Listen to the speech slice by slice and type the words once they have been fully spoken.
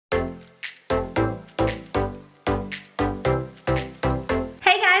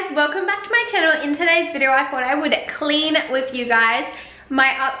my channel. In today's video, I thought I would clean with you guys.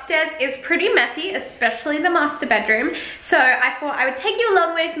 My upstairs is pretty messy, especially the master bedroom. So I thought I would take you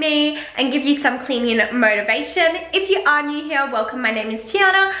along with me and give you some cleaning motivation. If you are new here, welcome. My name is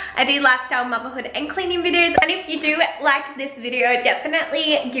Tiana. I do lifestyle, motherhood, and cleaning videos. And if you do like this video,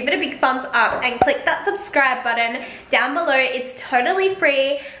 definitely give it a big thumbs up and click that subscribe button down below. It's totally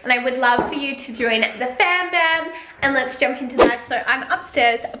free, and I would love for you to join the fam bam. And let's jump into that. So I'm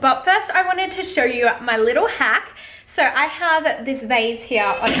upstairs, but first I wanted to show you my little hack. So I have this vase here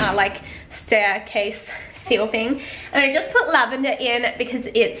on our like staircase seal thing, and I just put lavender in because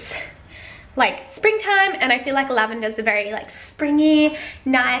it's like springtime and I feel like lavender is a very like springy,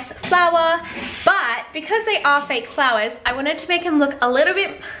 nice flower. But because they are fake flowers, I wanted to make them look a little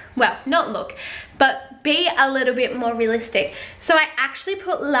bit, well, not look, but be a little bit more realistic. So I actually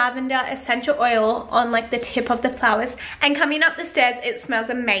put lavender essential oil on like the tip of the flowers, and coming up the stairs it smells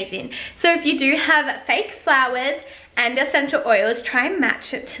amazing. So if you do have fake flowers and essential oils, try and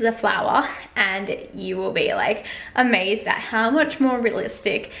match it to the flower and you will be like amazed at how much more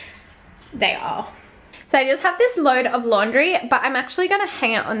realistic they are. So I just have this load of laundry, but I'm actually gonna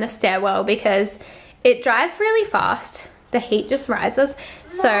hang it on the stairwell because it dries really fast. The heat just rises.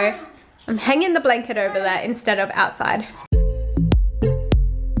 So I'm hanging the blanket over there instead of outside.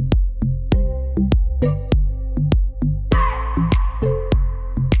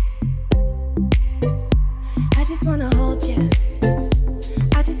 I just wanna hold you.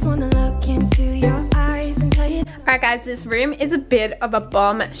 I just wanna look into your eyes and tell you. Alright guys, this room is a bit of a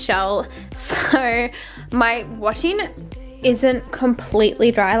bombshell. So my washing isn't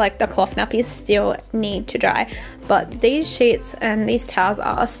completely dry, like the cloth nappies still need to dry, but these sheets and these towels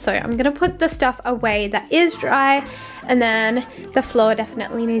are. So I'm gonna put the stuff away that is dry, and then the floor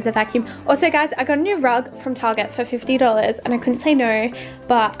definitely needs a vacuum. Also guys, I got a new rug from Target for $50 and I couldn't say no,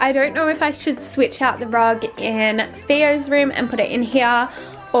 but I don't know if I should switch out the rug in Theo's room and put it in here,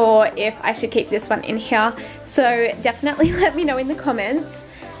 or if I should keep this one in here. So definitely let me know in the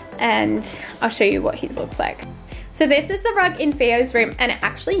comments and I'll show you what his looks like. So this is the rug in Theo's room, and it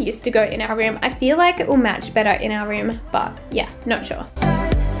actually used to go in our room. I feel like it will match better in our room, but yeah, not sure.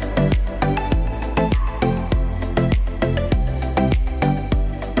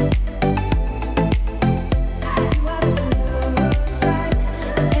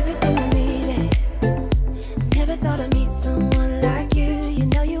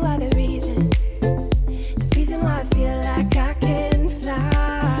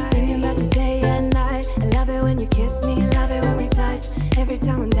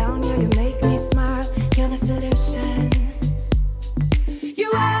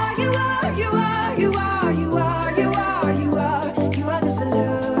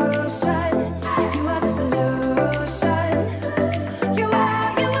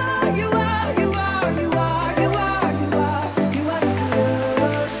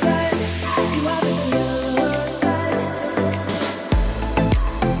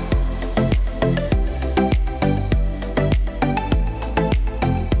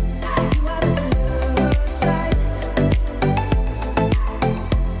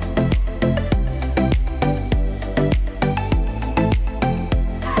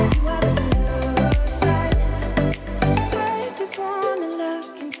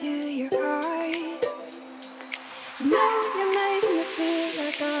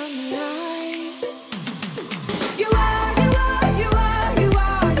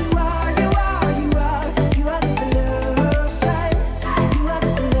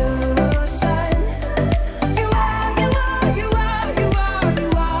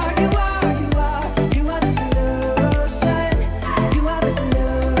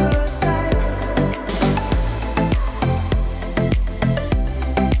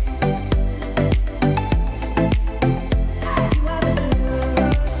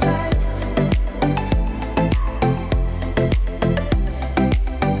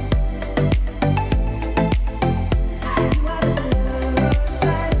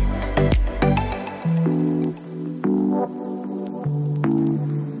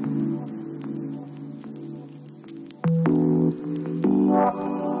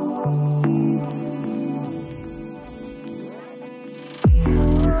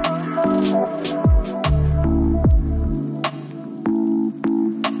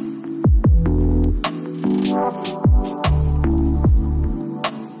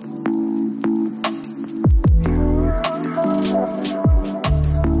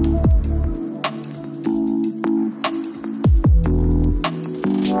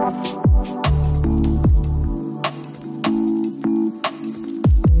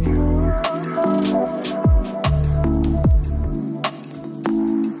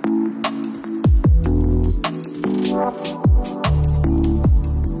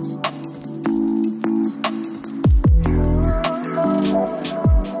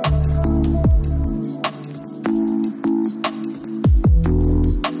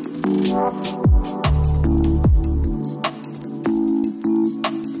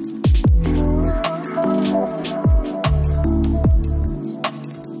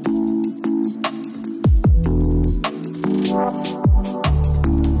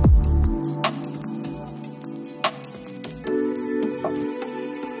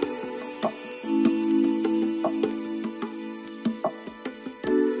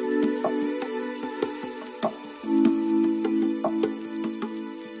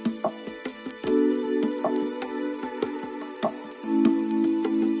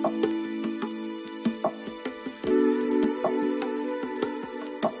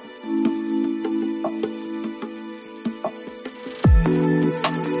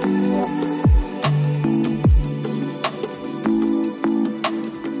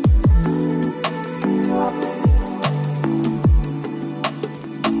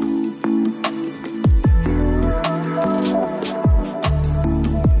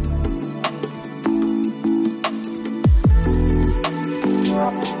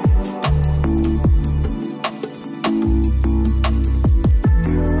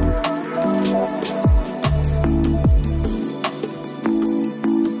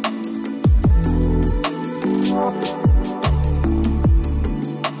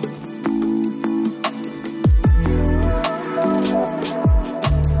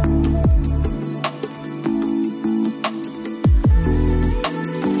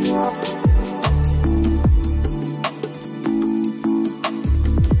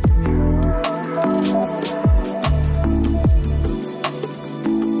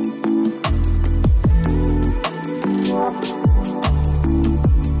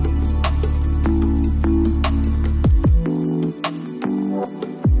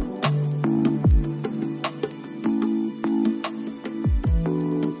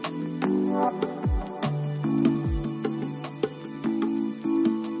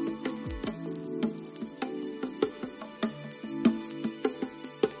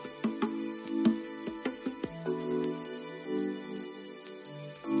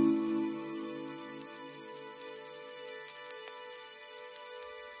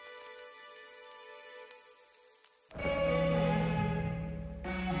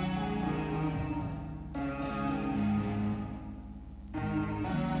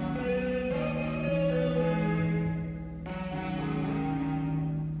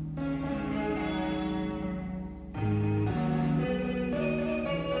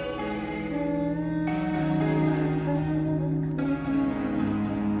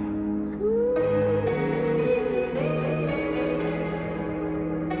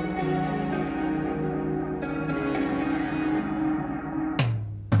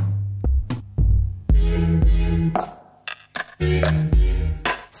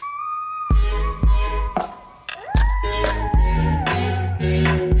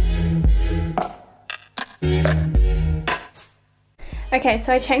 Okay,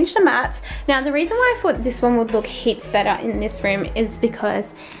 so I changed the mats. Now the reason why I thought this one would look heaps better in this room is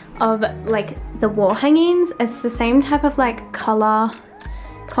because of like the wall hangings. It's the same type of like color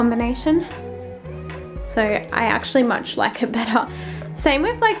combination. So I actually much like it better. Same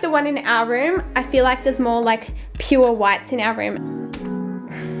with like the one in our room. I feel like there's more like pure whites in our room.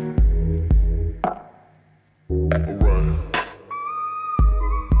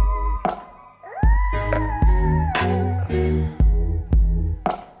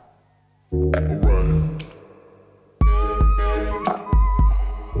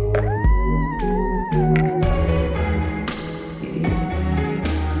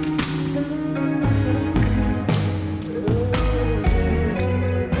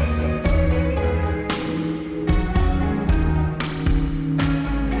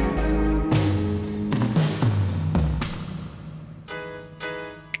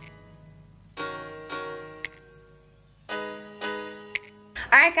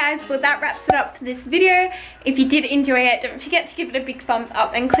 Alright guys, well that wraps it up for this video. If you did enjoy it, don't forget to give it a big thumbs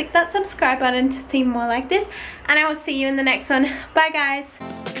up and click that subscribe button to see more like this. And I will see you in the next one. Bye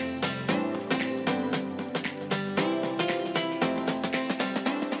guys.